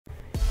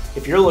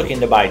If you're looking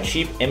to buy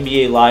cheap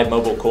NBA Live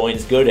mobile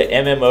coins, go to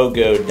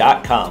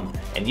MMOGO.com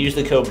and use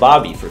the code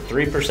Bobby for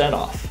 3%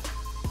 off.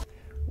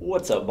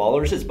 What's up,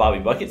 ballers? It's Bobby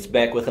Buckets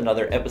back with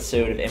another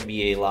episode of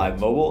NBA Live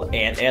Mobile,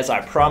 and as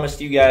I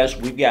promised you guys,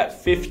 we've got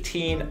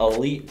 15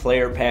 elite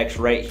player packs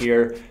right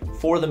here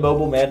for the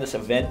Mobile Madness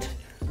event,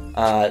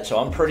 so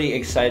I'm pretty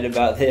excited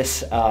about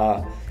this.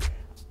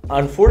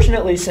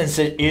 Unfortunately, since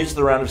it is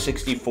the round of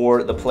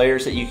 64, the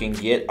players that you can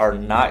get are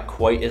not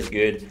quite as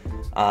good.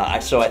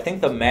 So I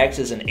think the max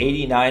is an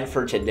 89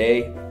 for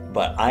today,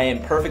 but I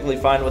am perfectly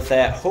fine with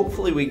that.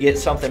 Hopefully we get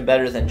something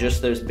better than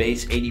just those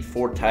base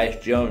 84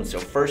 Tyus Jones. So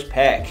first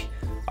pack,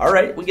 all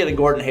right, we get a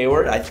Gordon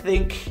Hayward. I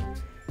think,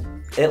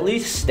 at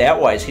least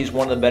stat-wise, he's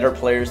one of the better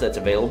players that's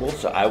available,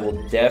 so I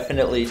will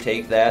definitely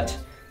take that.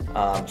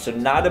 So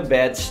not a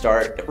bad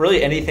start.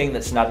 Really anything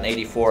that's not an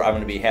 84 I'm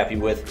going to be happy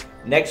with.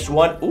 Next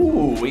one,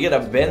 ooh, we get a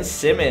Ben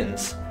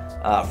Simmons.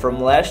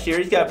 From last year,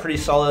 he's got pretty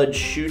solid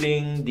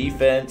shooting,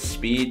 defense,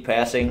 speed,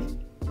 passing.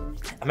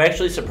 I'm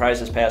actually surprised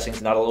his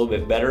passing's not a little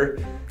bit better.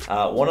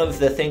 One of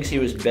the things he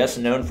was best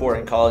known for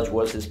in college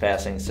was his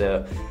passing,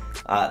 so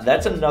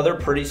that's another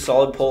pretty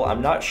solid pull.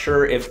 I'm not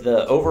sure if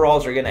the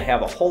overalls are going to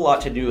have a whole lot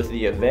to do with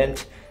the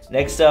event.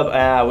 Next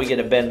up, we get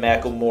a Ben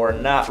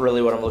McLemore. Not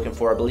really what I'm looking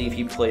for. I believe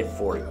he played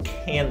for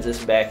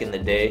Kansas back in the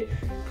day.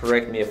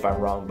 Correct me if I'm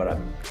wrong, but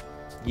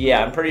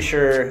I'm pretty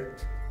sure.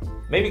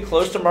 Maybe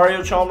close to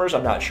Mario Chalmers.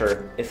 I'm not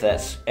sure if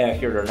that's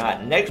accurate or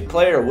not. Next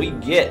player we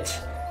get.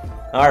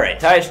 All right,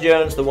 Tyus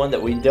Jones, the one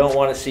that we don't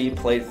want to see,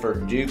 played for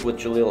Duke with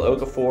Jahlil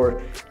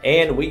Okafor.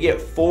 And we get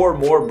 4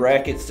 more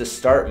brackets to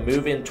start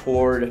moving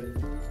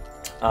toward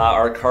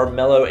our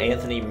Carmelo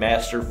Anthony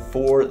Master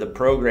for the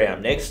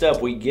program. Next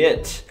up, we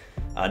get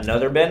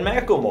another Ben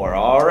McLemore.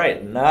 All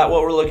right, not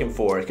what we're looking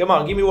for. Come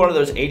on, give me one of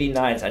those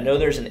 89s. I know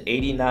there's an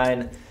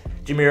 89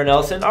 Jameer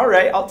Nelson. All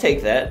right, I'll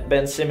take that.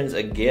 Ben Simmons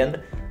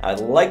again. I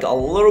like a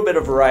little bit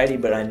of variety,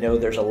 but I know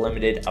there's a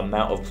limited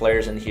amount of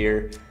players in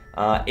here.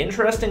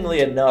 Interestingly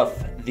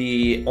enough,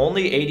 the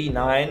only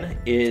 89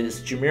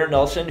 is Jameer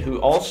Nelson, who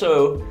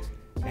also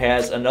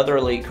has another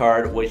elite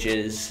card, which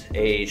is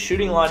a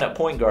shooting lineup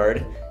point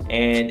guard.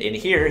 And in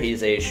here,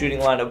 he's a shooting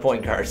lineup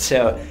point guard.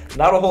 So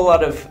not a whole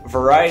lot of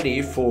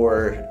variety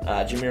for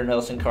Jameer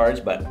Nelson cards,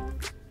 but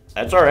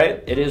that's all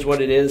right. It is what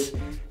it is.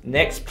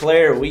 Next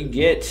player, we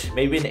get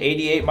maybe an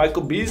 88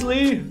 Michael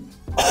Beasley.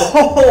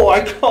 Oh,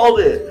 I called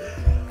it.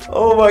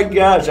 Oh my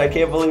gosh, I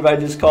can't believe I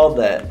just called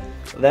that.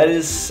 That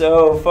is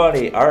so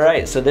funny. All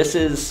right, so this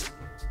is,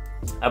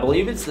 I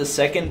believe it's the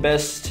second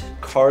best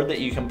card that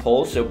you can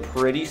pull, so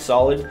pretty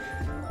solid.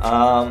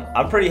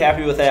 I'm pretty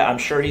happy with that. I'm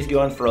sure he's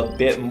going for a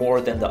bit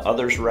more than the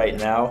others right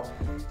now.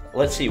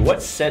 Let's see,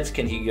 what sets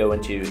can he go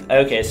into?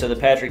 Okay, so the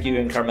Patrick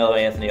Ewing, Carmelo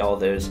Anthony, all of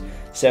those.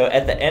 So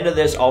at the end of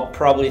this, I'll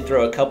probably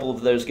throw a couple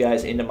of those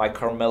guys into my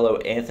Carmelo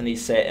Anthony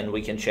set, and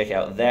we can check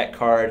out that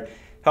card.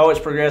 How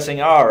it's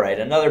progressing. All right,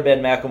 another Ben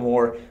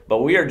McLemore, but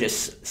we are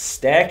just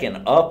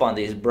stacking up on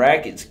these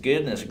brackets.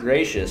 Goodness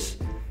gracious.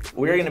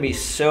 We're going to be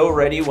so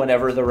ready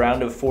whenever the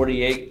round of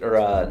 48,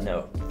 or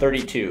no,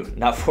 32,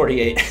 not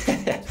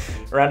 48.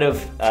 Round of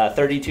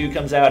 32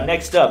 comes out.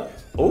 Next up,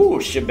 oh,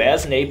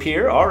 Shabazz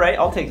Napier. All right,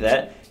 I'll take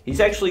that. He's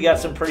actually got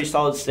some pretty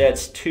solid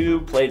stats,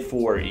 too. Played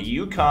for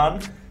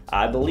UConn.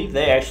 I believe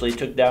they actually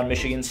took down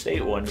Michigan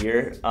State one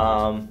year.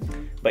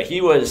 But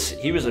he was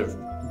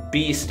a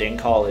beast in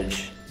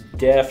college.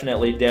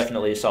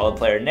 Definitely a solid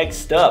player.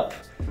 Next up,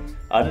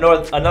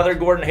 another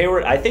Gordon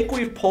Hayward. I think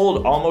we've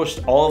pulled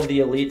almost all of the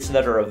elites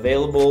that are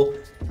available.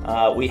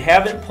 We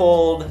haven't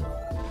pulled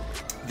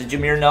the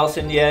Jameer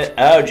Nelson yet.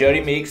 Oh, Jody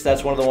Meeks,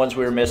 that's one of the ones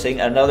we were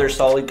missing. Another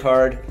solid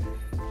card.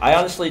 I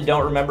honestly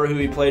don't remember who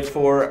he played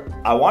for.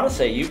 I want to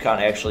say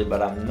UConn actually,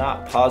 but I'm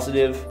not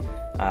positive.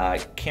 I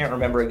can't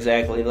remember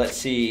exactly. Let's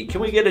see.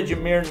 Can we get a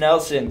Jameer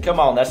Nelson? Come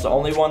on, that's the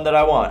only one that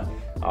I want.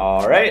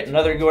 All right,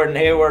 another Gordon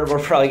Hayward. We're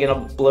probably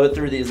going to blow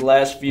through these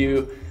last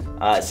few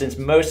since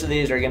most of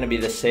these are going to be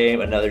the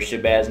same. Another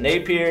Shabazz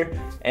Napier,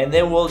 and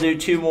then we'll do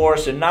 2 more,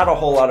 so not a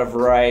whole lot of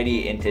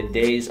variety in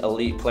today's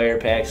elite player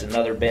packs.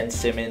 Another Ben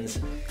Simmons,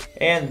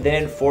 and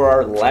then for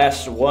our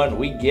last one,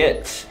 we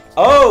get,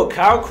 oh,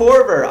 Kyle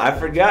Korver. I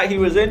forgot he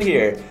was in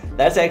here.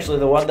 That's actually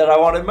the one that I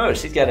wanted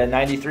most. He's got a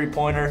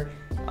 93-pointer.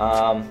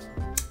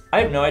 I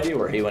have no idea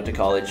where he went to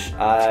college.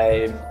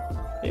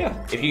 Yeah,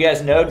 if you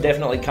guys know,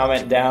 definitely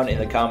comment down in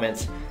the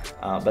comments.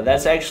 But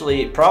that's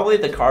actually probably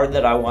the card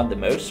that I want the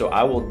most, so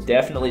I will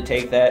definitely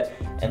take that.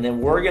 And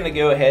then we're going to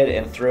go ahead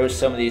and throw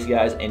some of these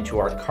guys into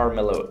our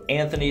Carmelo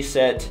Anthony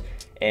set.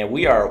 And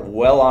we are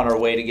well on our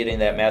way to getting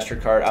that Master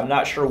card. I'm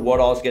not sure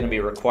what all is going to be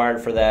required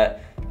for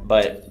that.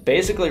 But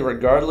basically,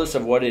 regardless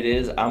of what it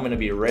is, I'm going to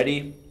be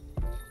ready.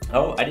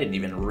 Oh, I didn't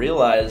even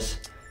realize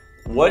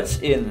what's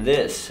in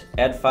this.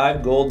 Add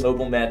 5 gold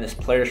Mobile Madness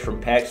players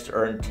from packs to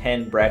earn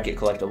 10 bracket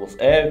collectibles.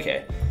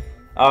 Okay.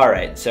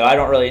 Alright, so I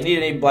don't really need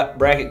any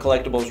bracket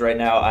collectibles right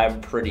now.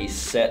 I'm pretty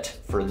set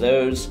for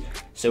those.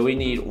 So we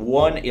need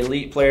 1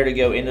 elite player to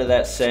go into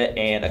that set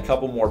and a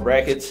couple more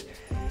brackets.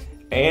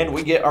 And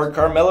we get our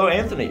Carmelo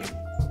Anthony.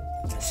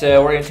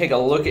 So we're going to take a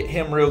look at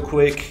him real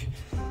quick.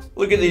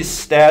 look at these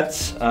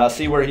stats,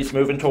 see where he's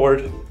moving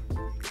toward.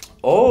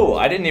 Oh,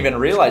 I didn't even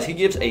realize he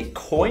gives a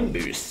coin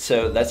boost,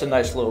 so that's a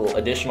nice little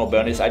additional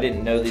bonus. I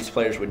didn't know these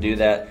players would do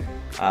that.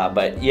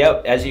 But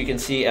yep, as you can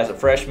see, as a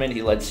freshman,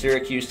 he led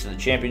Syracuse to the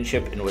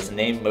championship and was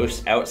named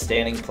most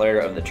outstanding player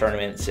of the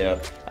tournament. So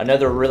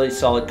another really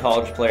solid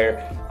college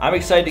player. I'm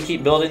excited to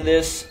keep building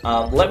this.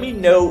 Let me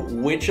know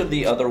which of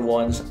the other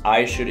ones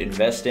I should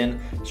invest in.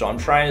 So I'm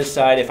trying to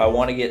decide if I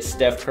want to get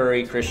Steph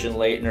Curry, Christian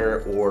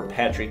Laettner, or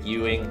Patrick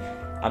Ewing.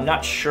 I'm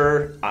not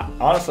sure.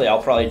 Honestly,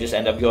 I'll probably just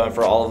end up going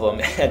for all of them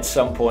at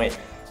some point.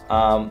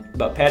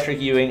 But Patrick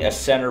Ewing, a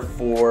center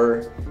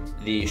for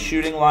the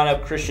shooting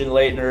lineup, Christian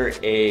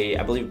Laettner,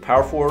 I believe,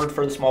 power forward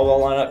for the small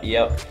ball lineup,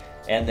 yep.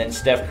 And then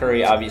Steph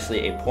Curry,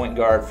 obviously a point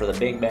guard for the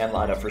big man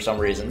lineup for some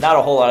reason. Not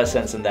a whole lot of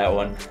sense in that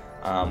one.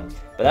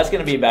 But that's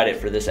going to be about it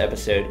for this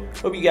episode.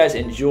 Hope you guys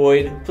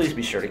enjoyed. Please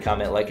be sure to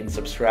comment, like, and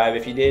subscribe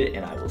if you did,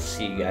 and I will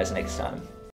see you guys next time.